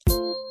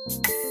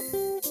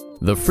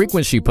The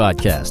Frequency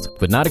Podcast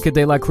with Nautica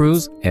de la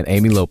Cruz and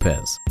Amy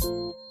Lopez.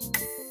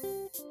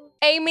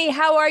 Amy,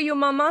 how are you,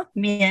 mama?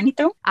 Bien, ¿y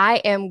tú? I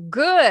am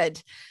good.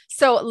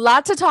 So, a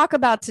lot to talk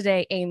about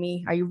today,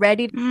 Amy. Are you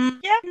ready?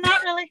 Yeah,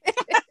 not really.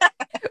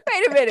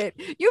 Wait a minute.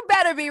 You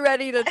better be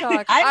ready to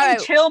talk. I'm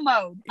in chill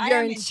mode.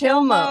 You're in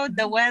chill mode.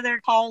 The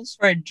weather calls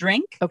for a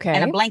drink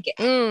and a blanket.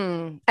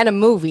 And a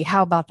movie.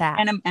 How about that?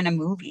 And a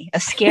movie. A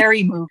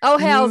scary movie. Oh,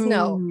 hells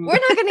no. We're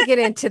not going to get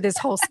into this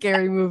whole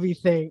scary movie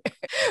thing.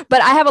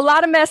 But I have a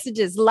lot of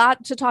messages, a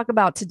lot to talk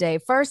about today.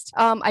 First,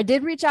 I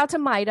did reach out to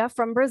Maida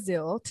from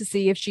Brazil to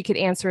see if she could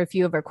answer a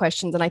few of her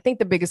questions. And I think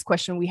the biggest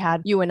question we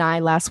had, you and I,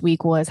 last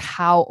week was,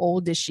 how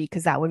old is she?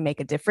 Because that would make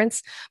a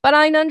difference. But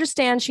I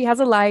understand she has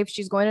a life.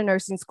 She's going to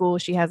nursing school.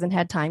 She hasn't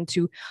had time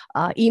to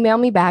email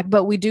me back,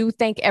 but we do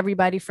thank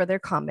everybody for their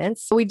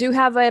comments. We do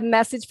have a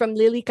message from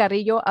Lily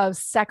Carrillo of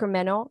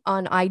Sacramento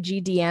on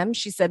IGDM.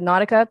 She said,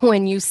 Nautica,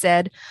 when you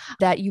said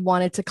that you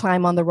wanted to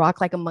climb on the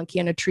rock like a monkey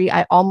on a tree,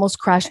 I almost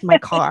crashed my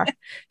car.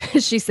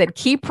 She said,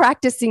 keep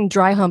practicing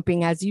dry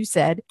humping, as you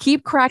said.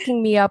 Keep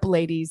cracking me up,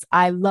 ladies.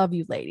 I love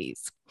you,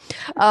 ladies.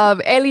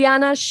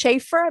 Eliana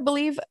Schaefer, I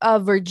believe,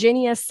 of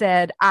Virginia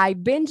said, I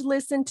binge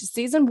listened to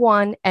season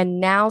 1 and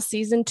now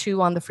season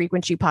 2 on the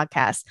Frequency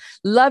Podcast.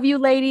 Love you,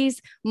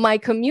 ladies. My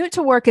commute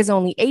to work is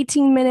only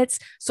 18 minutes,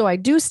 so I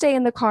do stay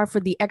in the car for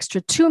the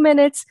extra 2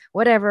 minutes,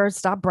 whatever,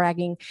 stop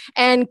bragging,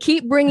 and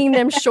keep bringing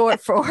them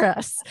short for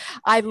us.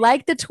 I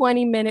like the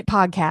 20-minute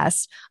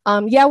podcast.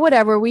 Yeah,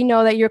 whatever. We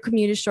know that your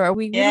commute is short.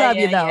 We love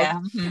you, though.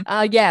 Yeah.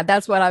 Mm-hmm. Yeah,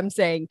 that's what I'm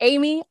saying.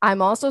 Amy,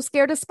 I'm also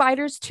scared of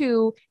spiders,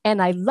 too,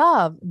 and I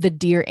love the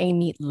Dear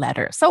Amy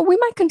letter. So we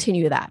might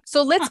continue that.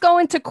 So let's go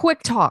into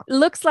quick talk.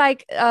 Looks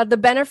like the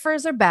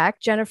Benefers are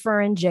back, Jennifer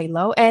and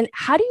J-Lo. And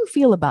how do you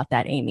feel about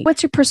that, Amy?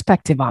 What's your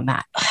perspective on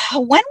that?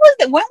 When were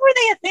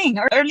they a thing?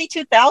 Early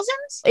 2000s?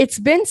 It's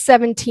been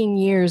 17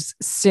 years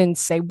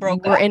since they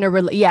broke up.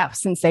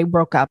 Since they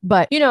broke up.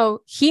 But, you know,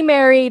 he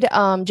married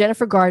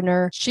Jennifer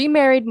Gardner. She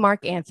married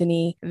Mark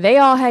Anthony. They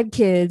all had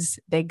kids.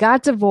 They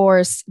got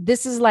divorced.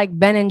 This is like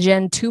Ben and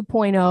Jen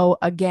 2.0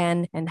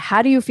 again. And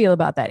how do you feel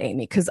about that,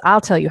 Amy? Because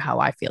I'll tell you how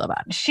I feel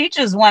about it. She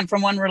just went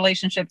from one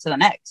relationship to the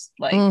next,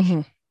 like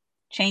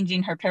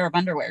changing her pair of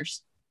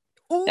underwears.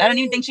 Ooh. I don't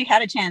even think she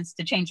had a chance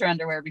to change her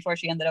underwear before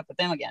she ended up with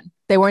them again.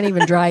 They weren't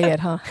even dry yet,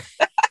 huh?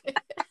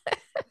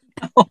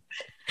 No,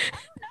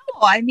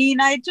 I mean,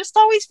 I just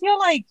always feel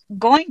like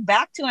going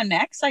back to an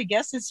ex, I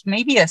guess it's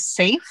maybe a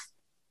safe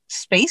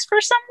space for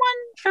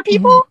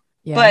people.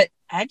 Mm-hmm. Yeah. But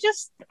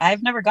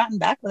I've never gotten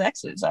back with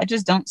exes. I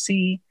just don't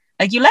see,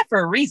 like, you left for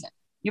a reason.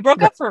 You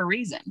broke up for a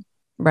reason.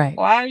 Right.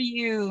 Why are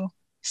you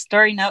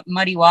stirring up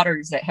muddy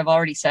waters that have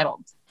already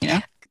settled? You know?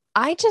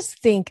 I just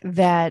think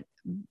that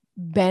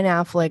Ben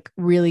Affleck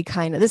really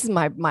kind of, this is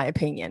my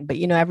opinion, but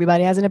you know,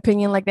 everybody has an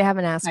opinion like they have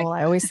an asshole.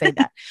 I always say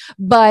that.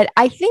 But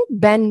I think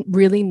Ben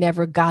really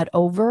never got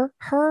over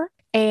her.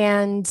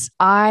 And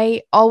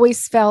I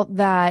always felt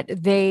that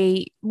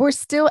they were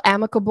still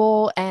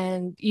amicable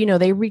and, you know,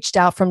 they reached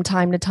out from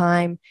time to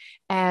time.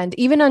 And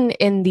even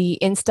in the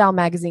InStyle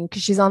magazine,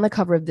 because she's on the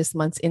cover of this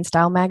month's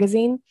InStyle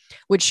magazine,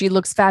 which she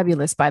looks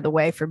fabulous, by the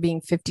way, for being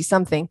 50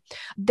 something.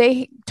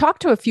 They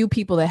talked to a few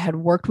people that had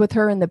worked with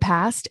her in the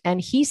past. And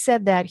he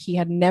said that he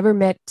had never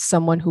met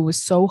someone who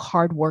was so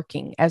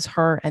hardworking as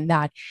her, and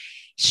that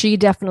she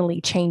definitely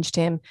changed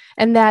him,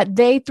 and that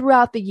they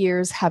throughout the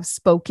years have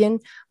spoken.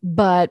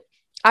 But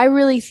I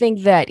really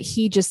think that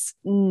he just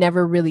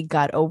never really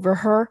got over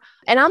her.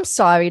 And I'm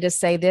sorry to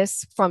say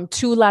this from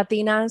two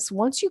Latinas.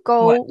 Once you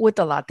go with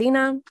a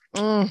Latina,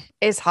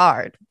 it's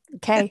hard.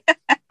 Okay.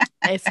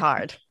 It's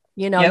hard.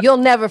 You know, You'll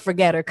never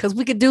forget her because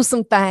we could do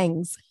some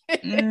things.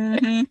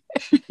 Mm-hmm.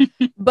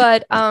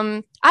 But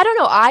I don't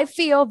know. I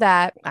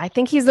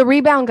think he's the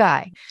rebound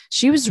guy.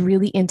 She was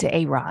really into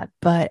A-Rod,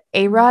 but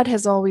A-Rod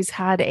has always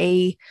had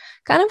a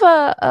kind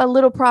of a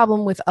little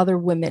problem with other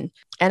women.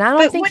 And I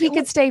don't think he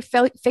could stay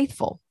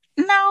faithful.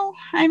 No,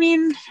 I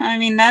mean,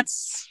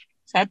 that's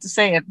sad to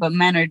say it, but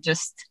men are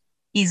just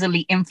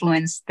easily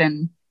influenced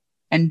and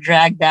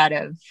dragged out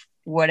of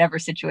whatever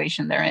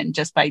situation they're in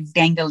just by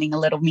dangling a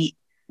little meat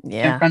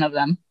in front of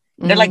them.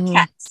 They're like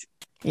cats.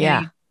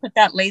 Yeah. You put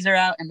that laser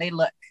out and they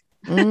look.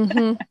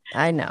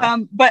 I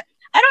know. But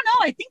I don't know.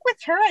 I think with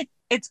her,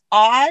 it's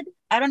odd.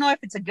 I don't know if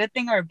it's a good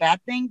thing or a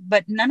bad thing,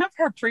 but none of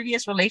her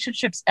previous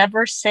relationships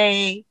ever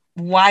say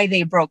why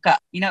they broke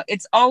up. You know,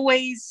 it's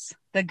always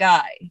the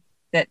guy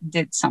that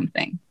did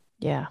something.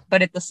 Yeah.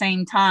 But at the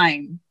same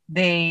time,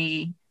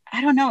 I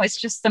don't know. It's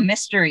just a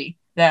mystery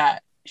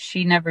that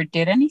she never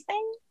did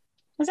anything.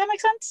 Does that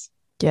make sense?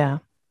 Yeah.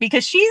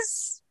 Because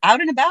she's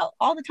out and about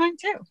all the time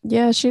too.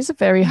 Yeah. She's a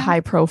very high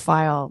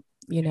profile,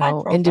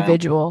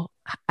 individual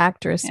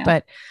actress. Yeah.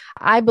 But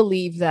I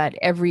believe that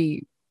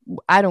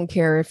I don't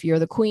care if you're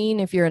the queen,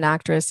 if you're an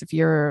actress, if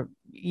you're,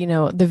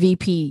 the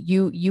VP,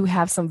 you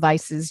have some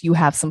vices, you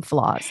have some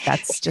flaws.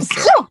 That's just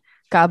it.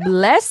 God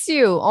bless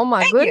you. Oh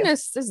my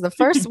goodness. This is the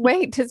first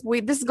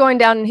this is going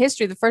down in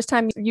history. The first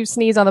time you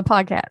sneeze on the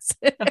podcast.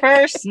 The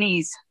first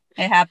sneeze.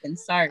 It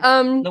happens. Sorry.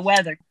 The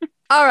weather.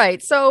 All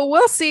right. So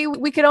we'll see.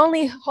 We can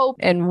only hope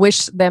and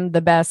wish them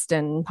the best,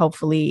 and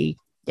hopefully,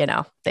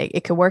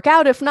 it could work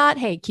out. If not,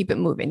 hey, keep it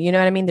moving. You know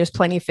what I mean? There's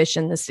plenty of fish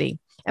in the sea.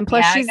 And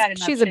plus,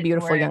 she's a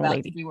beautiful young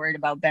lady. To be worried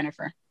about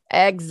Bennifer.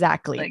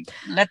 Exactly. Like,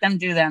 let them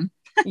do them.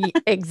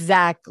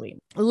 Exactly.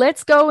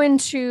 Let's go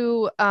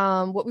into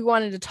what we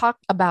wanted to talk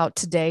about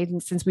today.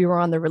 And since we were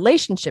on the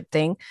relationship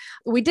thing,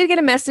 we did get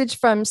a message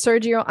from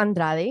Sergio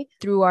Andrade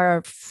through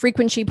our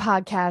Frequency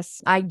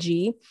Podcast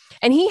IG,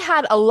 and he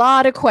had a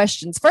lot of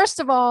questions. First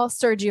of all,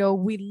 Sergio,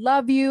 we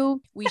love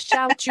you. We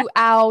shout you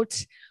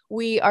out.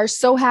 We are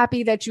so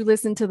happy that you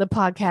listened to the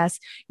podcast.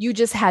 You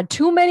just had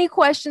too many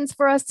questions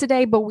for us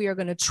today, but we are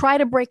going to try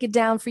to break it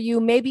down for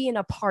you, maybe in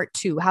a part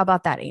 2. How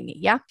about that, Amy?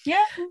 Yeah?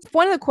 Yeah.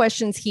 One of the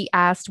questions he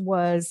asked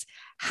was,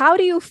 how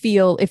do you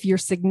feel if your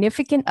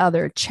significant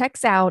other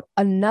checks out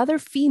another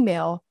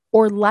female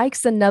or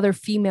likes another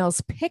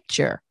female's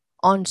picture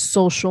on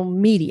social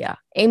media?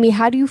 Amy,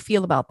 how do you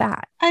feel about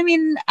that? I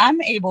mean,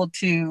 I'm able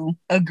to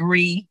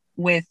agree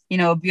with,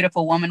 a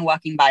beautiful woman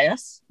walking by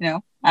us,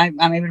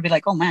 I'm able to be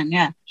like, oh man,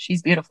 yeah,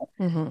 she's beautiful.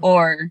 Mm-hmm.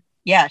 Or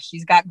yeah,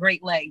 she's got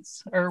great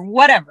legs or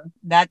whatever.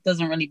 That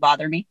doesn't really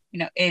bother me.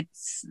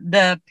 It's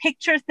the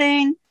picture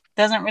thing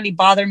doesn't really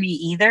bother me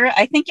either.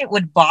 I think it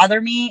would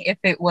bother me if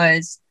it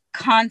was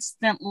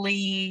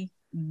constantly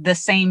the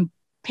same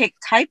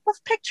type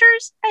of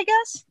pictures, I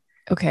guess.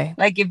 Okay.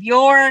 Like if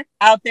you're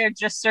out there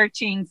just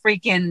searching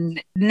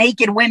freaking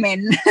naked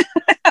women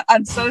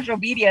on social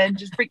media and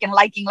just freaking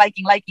liking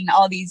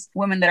all these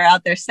women that are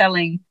out there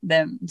selling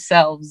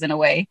themselves in a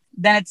way,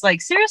 then it's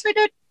like, seriously,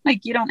 dude,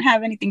 like you don't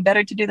have anything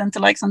better to do than to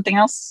like something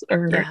else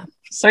or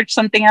search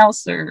something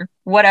else or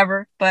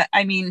whatever. But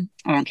I mean,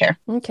 I don't care.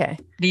 Okay.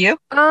 Do you?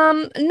 No,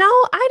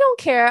 I don't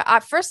care.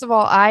 First of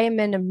all, I am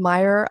an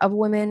admirer of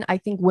women. I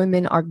think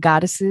women are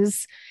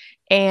goddesses.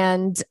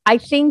 And I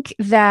think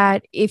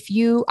that if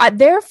you are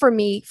there for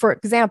me, for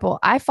example,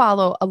 I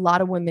follow a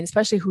lot of women,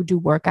 especially who do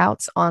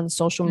workouts on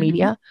social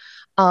media.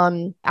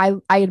 I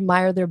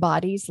admire their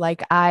bodies.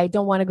 Like, I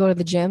don't want to go to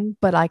the gym,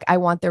 but like, I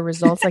want their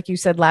results. Like you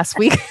said last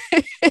week,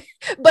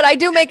 but I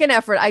do make an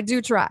effort. I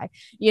do try,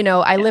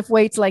 I lift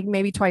weights like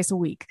maybe twice a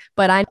week,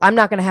 but I'm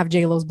not going to have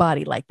J-Lo's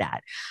body like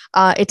that.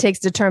 It takes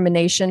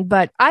determination,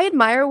 but I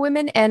admire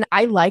women and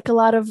I like a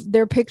lot of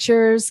their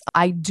pictures.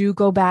 I do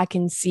go back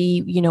and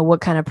see,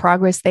 what kind of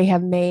progress they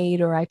have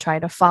made, or I try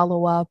to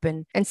follow up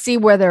and see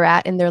where they're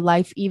at in their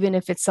life, even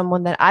if it's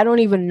someone that I don't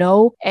even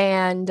know.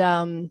 And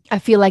I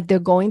feel like they're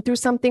going through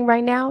something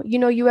right now.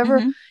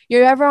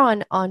 You're ever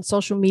on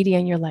social media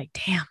and you're like,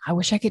 damn, I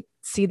wish I could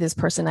see this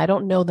person. I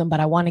don't know them, but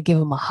I want to give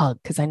them a hug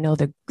because I know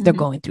they're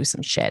going through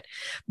some shit.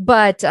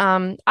 But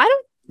I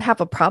don't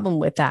have a problem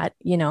with that.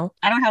 I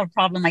don't have a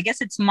problem. I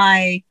guess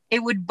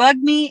it would bug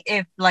me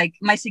if like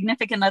my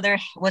significant other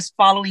was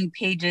following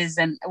pages,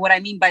 and what I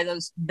mean by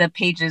the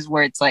pages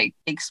where it's like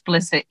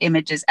explicit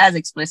images, as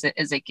explicit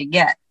as it could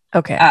get.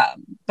 Okay.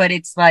 But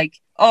it's like,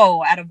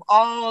 oh, out of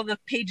all the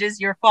pages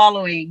you're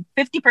following,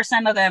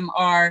 50% of them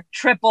are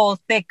triple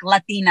thick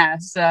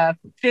Latinas,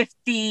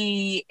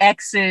 50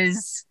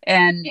 X's,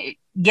 and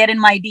get in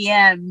my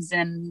DMs.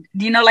 And,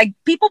 like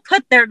people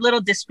put their little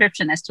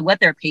description as to what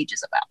their page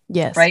is about.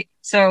 Yes. Right.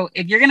 So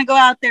if you're going to go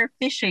out there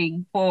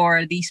fishing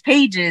for these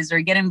pages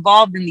or get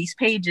involved in these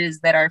pages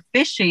that are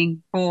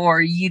fishing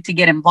for you to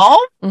get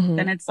involved,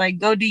 then it's like,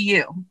 go do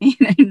you.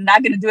 You're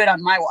not going to do it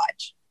on my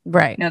watch.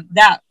 Right.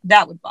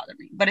 That would bother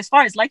me. But as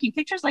far as liking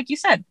pictures, like you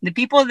said, the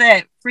people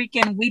that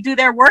we do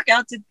their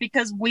workouts, it's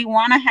because we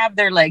want to have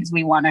their legs.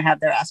 We want to have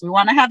their ass. We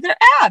want to have their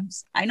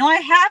abs. I know I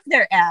have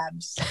their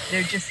abs.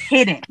 They're just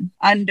hidden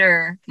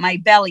under my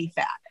belly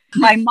fat.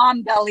 My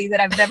mom belly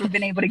that I've never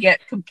been able to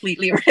get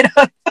completely rid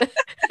of.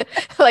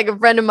 Like a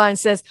friend of mine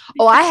says,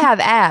 oh, I have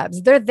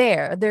abs. They're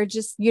there. They're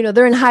just,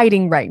 they're in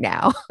hiding right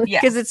now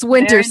because it's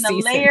winter season. They're in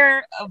the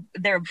layer of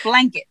their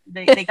blanket.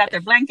 They got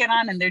their blanket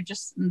on and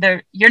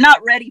you're not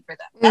ready for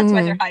them. That's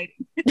why they're hiding.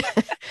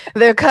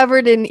 They're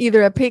covered in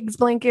either a pig's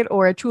blanket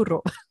or a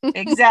churro.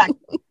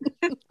 Exactly.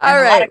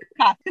 All right.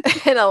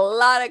 And a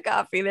lot of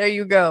coffee. There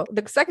you go.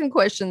 The second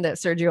question that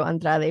Sergio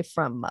Andrade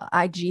from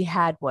IG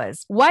had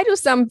was, why do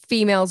some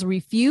females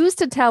refuse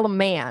to tell a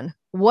man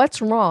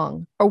what's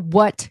wrong or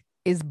what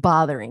is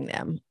bothering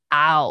them?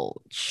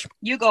 Ouch.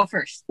 You go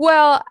first.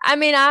 Well, I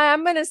mean,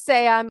 I'm going to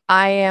say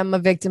I am a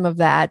victim of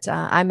that.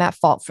 I'm at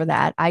fault for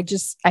that. I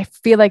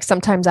feel like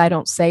sometimes I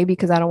don't say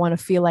because I don't want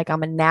to feel like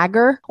I'm a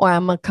nagger or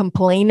I'm a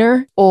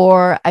complainer,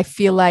 or I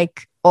feel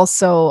like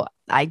also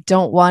I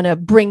don't want to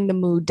bring the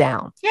mood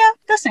down. Yeah,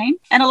 the same.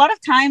 And a lot of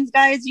times,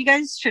 guys, you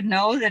guys should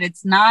know that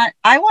it's not,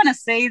 I want to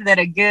say that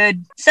a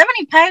good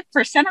 75%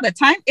 of the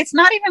time, it's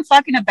not even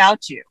fucking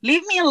about you.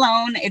 Leave me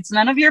alone. It's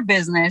none of your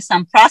business.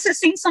 I'm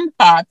processing some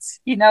thoughts.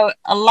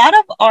 A lot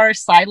of our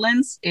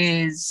silence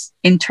is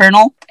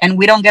internal and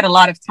we don't get a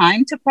lot of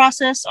time to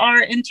process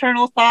our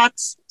internal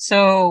thoughts.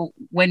 So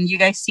when you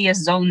guys see us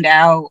zoned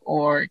out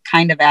or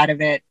kind of out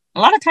of it, a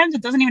lot of times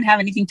it doesn't even have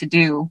anything to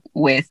do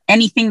with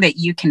anything that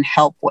you can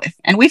help with.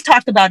 And we've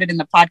talked about it in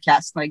the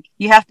podcast. Like,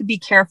 you have to be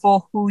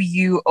careful who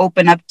you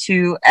open up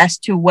to as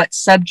to what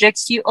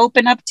subjects you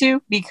open up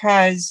to,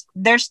 because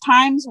there's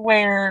times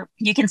where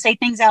you can say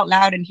things out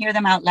loud and hear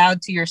them out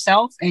loud to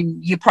yourself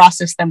and you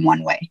process them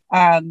one way.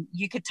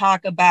 You could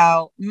talk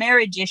about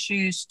marriage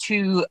issues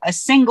to a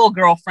single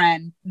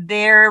girlfriend.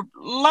 They're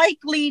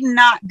likely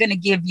not going to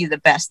give you the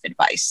best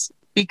advice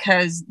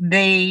because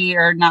they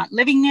are not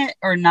living it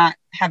or not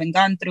having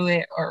gone through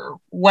it or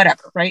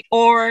whatever, right?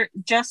 Or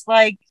just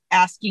like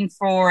asking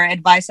for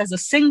advice as a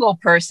single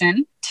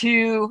person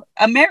to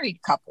a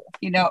married couple,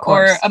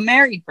 or a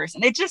married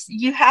person. It just,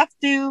 you have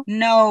to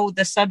know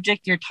the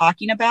subject you're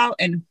talking about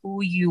and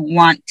who you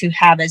want to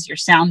have as your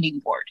sounding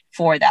board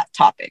for that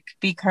topic,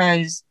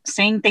 because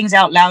saying things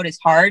out loud is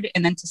hard.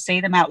 And then to say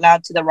them out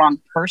loud to the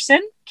wrong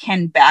person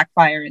can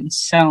backfire in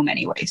so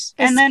many ways.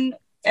 And then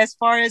as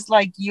far as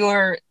like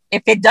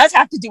if it does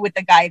have to do with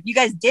the guy, if you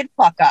guys did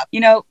fuck up,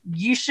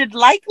 you should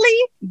likely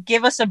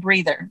give us a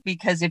breather,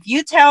 because if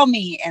you tell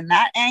me and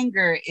that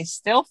anger is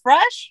still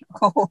fresh,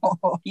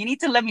 you need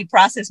to let me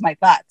process my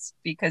thoughts,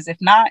 because if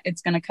not,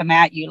 it's going to come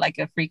at you like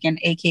a freaking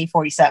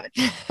AK-47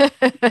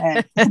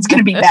 and it's going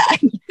to be bad.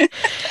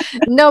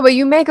 No, but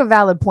you make a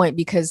valid point,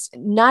 because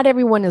not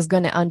everyone is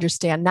going to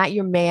understand. Not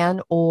your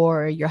man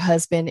or your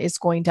husband is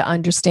going to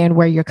understand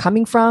where you're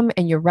coming from.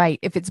 And you're right.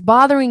 If it's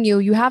bothering you,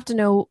 you have to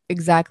know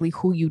exactly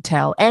who you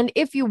tell. And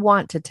if you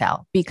want to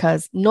tell,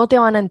 because no te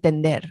van a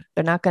entender,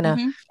 they're not going to.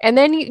 Mm-hmm. And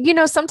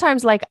then,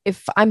 sometimes like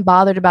if I'm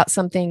bothered about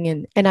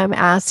something and I'm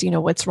asked,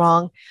 what's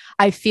wrong,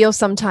 I feel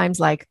sometimes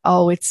like,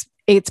 oh, it's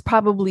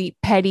probably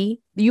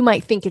petty. You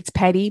might think it's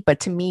petty,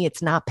 but to me,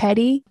 it's not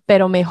petty.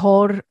 Pero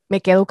mejor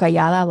me quedo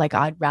callada. Like,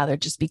 I'd rather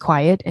just be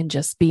quiet and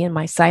just be in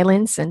my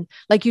silence. And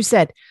like you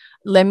said,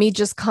 let me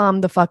just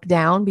calm the fuck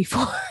down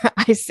before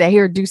I say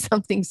or do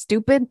something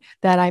stupid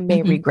that I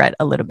may regret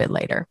a little bit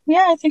later.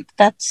 Yeah, I think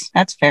that's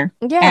fair.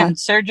 Yeah. And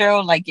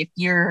Sergio, like, if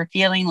you're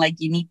feeling like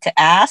you need to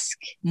ask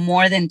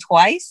more than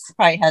twice,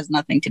 probably has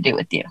nothing to do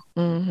with you.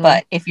 Mm-hmm.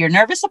 But if you're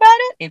nervous about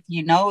it,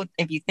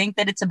 if you think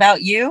that it's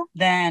about you,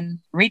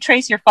 then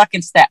retrace your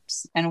fucking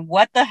steps. And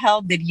what the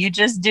hell did you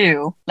just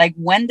do? Like,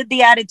 when did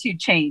the attitude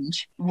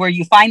change? Were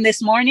you fine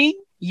this morning?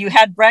 You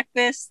had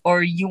breakfast,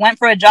 or you went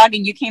for a jog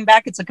and you came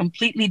back, it's a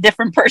completely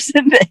different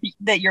person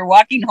that you're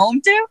walking home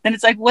to, then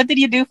it's like, what did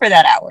you do for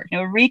that hour?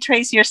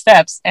 Retrace your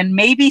steps and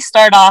maybe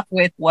start off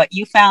with what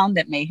you found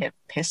that may have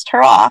pissed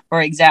her off.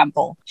 For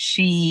example,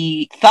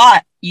 she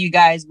thought you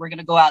guys were going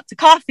to go out to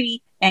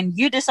coffee and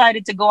you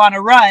decided to go on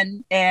a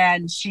run,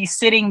 and she's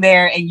sitting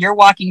there and you're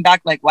walking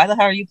back like, why the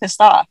hell are you pissed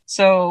off?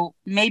 So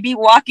maybe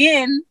walk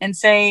in and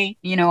say,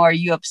 are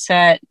you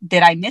upset?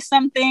 Did I miss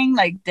something?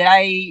 Like,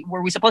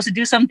 were we supposed to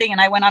do something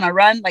and I went on a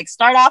run? Like,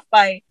 start off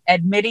by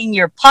admitting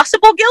your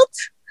possible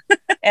guilt.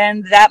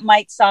 And that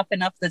might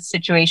soften up the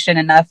situation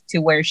enough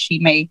to where she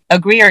may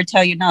agree or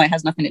tell you, no, it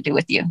has nothing to do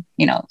with you.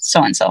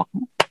 So-and-so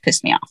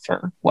pissed me off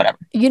or whatever.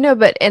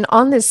 And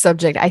on this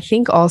subject, I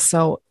think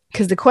also,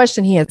 because the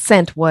question he had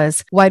sent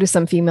was, why do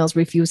some females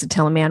refuse to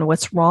tell a man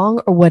what's wrong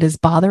or what is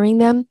bothering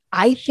them?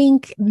 I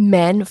think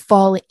men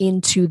fall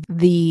into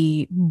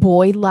the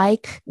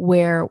boy-like,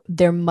 where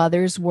their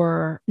mothers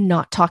were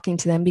not talking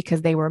to them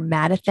because they were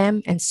mad at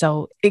them. And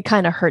so it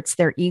kind of hurts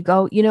their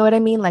ego. You know what I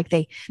mean? Like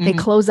they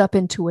close up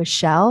into a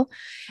shell.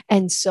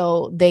 And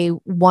so they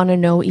want to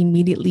know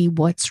immediately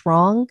what's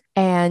wrong.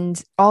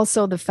 And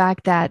also the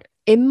fact that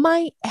it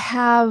might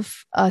have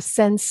a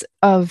sense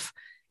of,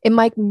 it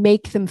might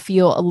make them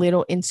feel a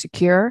little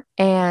insecure.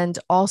 And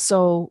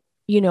also,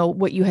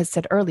 what you had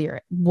said earlier,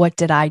 what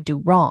did I do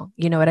wrong?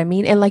 You know what I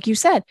mean? And like you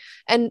said,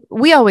 and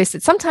we always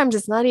said, sometimes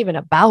it's not even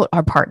about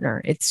our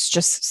partner. It's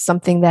just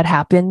something that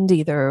happened.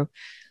 Either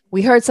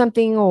we heard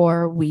something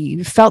or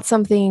we felt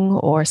something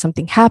or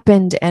something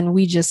happened, and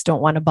we just don't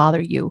want to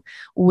bother you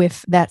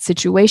with that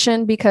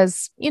situation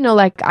because,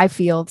 like I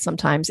feel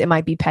sometimes it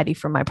might be petty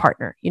for my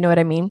partner. You know what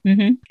I mean?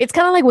 Mm-hmm. It's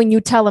kind of like when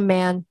you tell a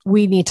man,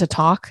 we need to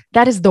talk.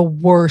 That is the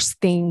worst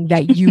thing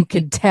that you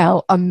can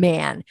tell a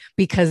man,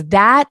 because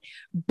that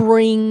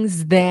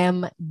brings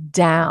them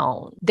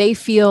down. They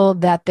feel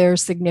that their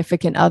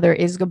significant other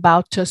is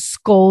about to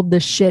scold the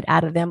shit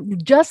out of them,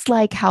 just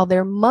like how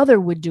their mother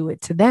would do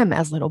it to them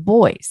as little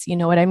boys. You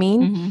know what I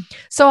mean? Mm-hmm.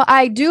 So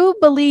I do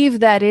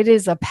believe that it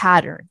is a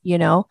pattern, I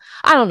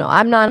don't know.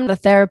 I'm not a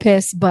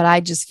therapist, but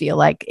I just feel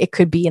like it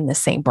could be in the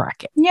same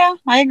bracket. Yeah,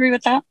 I agree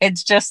with that.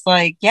 It's just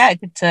like,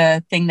 it's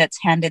a thing that's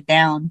handed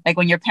down. Like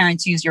when your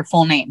parents use your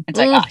full name, it's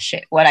like,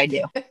 shit, what'd I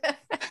do?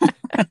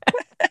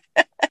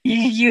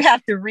 You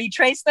have to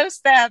retrace those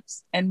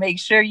steps and make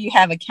sure you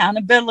have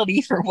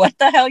accountability for what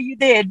the hell you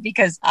did,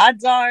 because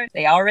odds are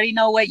they already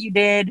know what you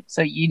did.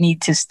 So you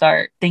need to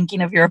start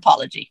thinking of your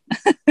apology.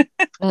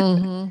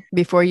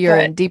 Before you're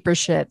in deeper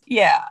shit.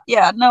 Yeah.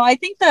 No, I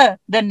think the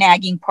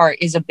nagging part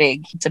is a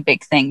big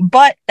thing,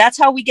 but that's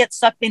how we get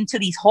sucked into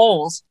these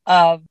holes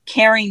of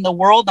carrying the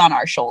world on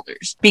our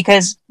shoulders,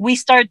 because we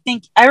start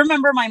thinking, I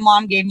remember my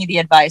mom gave me the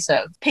advice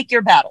of pick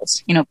your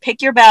battles,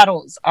 pick your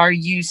battles. Are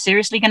you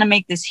seriously going to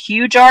make this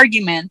huge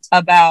argument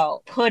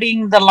about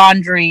putting the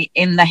laundry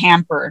in the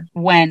hamper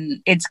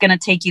when it's going to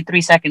take you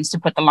 3 seconds to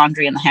put the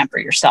laundry in the hamper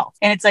yourself?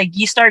 And it's like,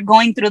 you start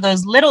going through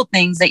those little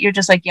things that you're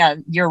just like, yeah,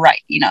 you're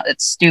right.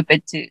 It's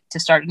stupid to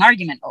start an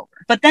argument over.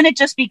 But then it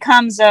just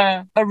becomes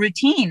a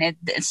routine.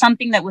 It's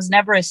something that was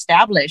never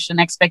established, an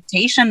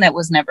expectation that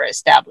was never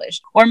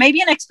established, or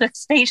maybe an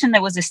expectation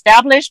that was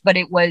established, but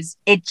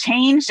it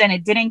changed and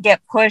it didn't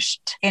get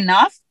pushed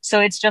enough. So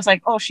it's just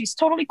like, oh, she's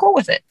totally cool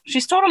with it.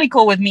 She's totally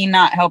cool with me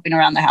not helping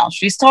around the house.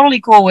 She's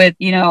totally cool with,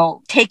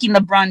 taking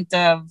the brunt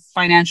of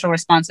financial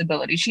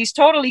responsibility. She's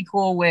totally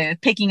cool with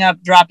picking up,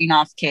 dropping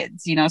off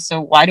kids, so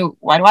why do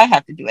I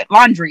have to do it?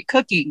 Laundry,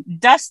 cooking,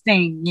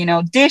 dusting,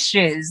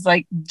 dishes,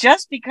 like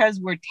just because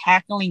we're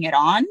tackling it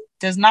on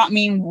does not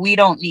mean we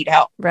don't need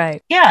help.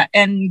 Right. Yeah.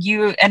 And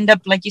you end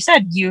up, like you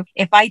said,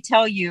 if I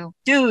tell you,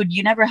 dude,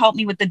 you never helped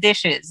me with the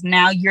dishes,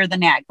 now you're the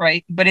nag,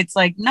 right? But it's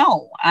like,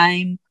 no,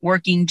 I'm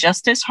working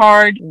just as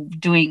hard,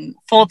 doing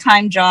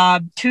full-time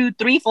job,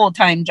 2-3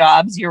 full-time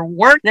jobs, your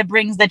work that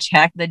brings the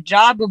check, the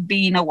job of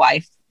being a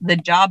wife, the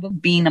job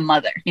of being a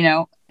mother,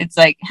 it's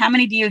like, how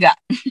many do you got?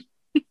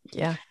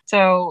 Yeah.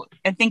 So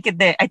I think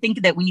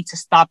that we need to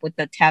stop with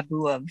the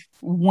taboo of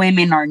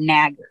women are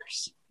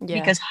naggers. Yeah.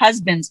 Because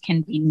husbands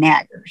can be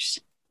naggers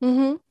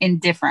in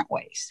different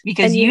ways.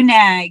 Because you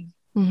nag,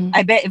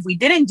 I bet if we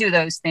didn't do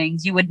those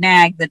things, you would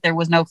nag that there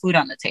was no food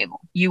on the table.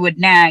 You would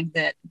nag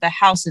that the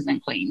house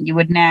isn't clean. You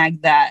would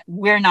nag that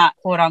we're not,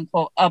 quote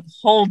unquote,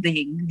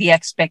 upholding the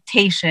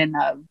expectation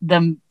of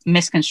the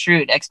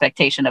misconstrued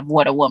expectation of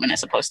what a woman is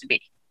supposed to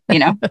be.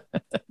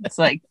 It's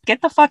like,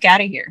 get the fuck out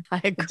of here. I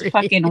agree. It's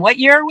fucking, what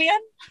year are we in?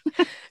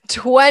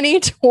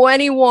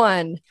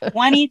 2021.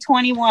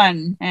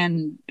 2021,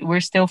 and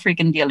we're still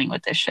freaking dealing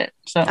with this shit.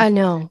 So I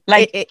know,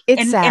 like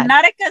it's sad.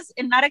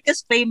 In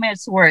Nautica's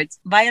famous words,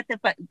 what?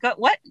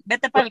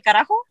 Vete pa'l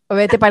carajo.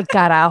 Vete pa'l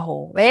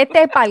carajo.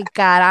 Vete pa'l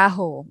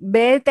carajo.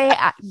 Vete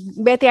a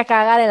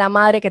cagar en la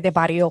madre que te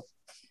parió.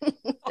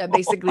 That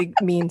basically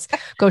means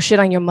go shit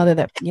on your mother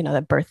that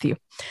birthed you.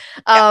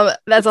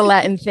 That's a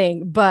Latin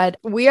thing, but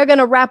we are going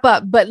to wrap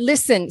up. But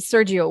listen,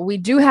 Sergio, we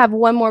do have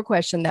one more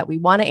question that we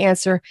want to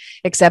answer,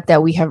 except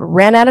that we have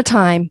ran out of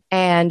time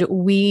and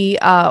we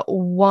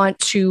want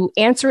to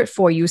answer it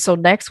for you. So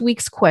next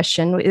week's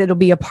question, it'll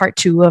be a part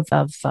 2 of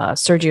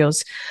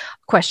Sergio's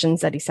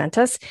questions that he sent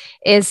us.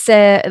 Is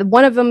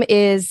one of them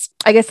is,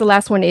 I guess the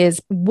last one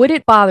is, would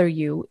it bother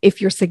you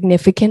if your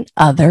significant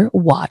other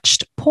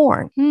watched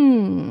porn?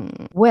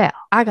 Well,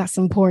 I got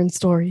some porn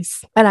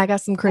stories and I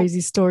got some crazy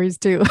stories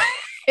too.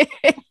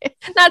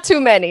 Not too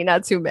many.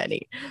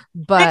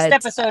 But next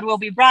episode will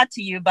be brought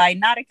to you by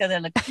Nautica de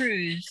la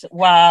Cruz,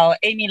 while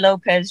Amy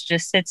Lopez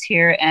just sits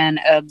here and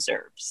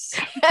observes.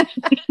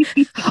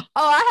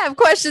 I have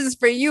questions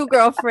for you,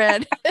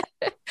 girlfriend.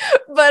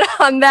 But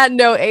on that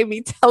note,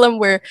 Amy, tell them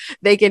where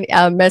they can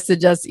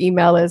message us,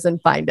 email us,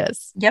 and find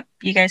us. Yep.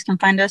 You guys can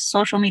find us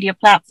social media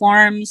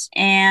platforms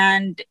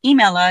and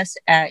email us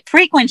at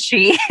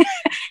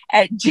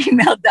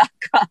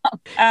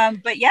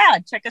frequency@gmail.com. But yeah,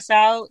 check us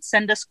out.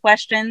 Send us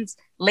questions.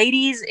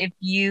 Ladies, if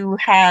you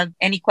have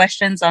any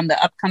questions on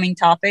the upcoming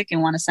topic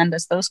and want to send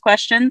us those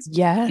questions,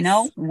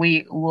 yes,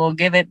 we will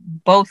give it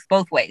both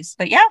ways.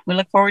 But yeah, we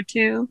look forward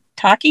to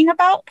talking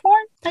about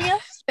porn, I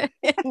guess.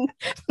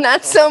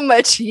 Not so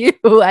much you,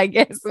 I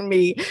guess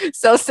me.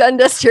 So send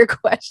us your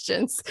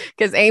questions,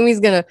 because Amy's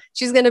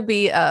she's gonna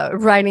be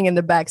riding in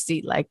the back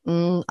seat like,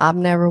 I've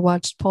never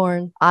watched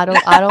porn. I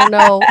don't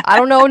know. I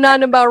don't know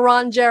nothing about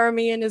Ron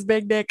Jeremy and his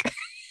big dick.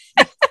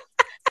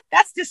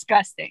 That's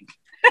disgusting.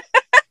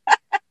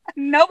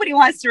 Nobody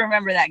wants to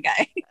remember that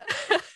guy.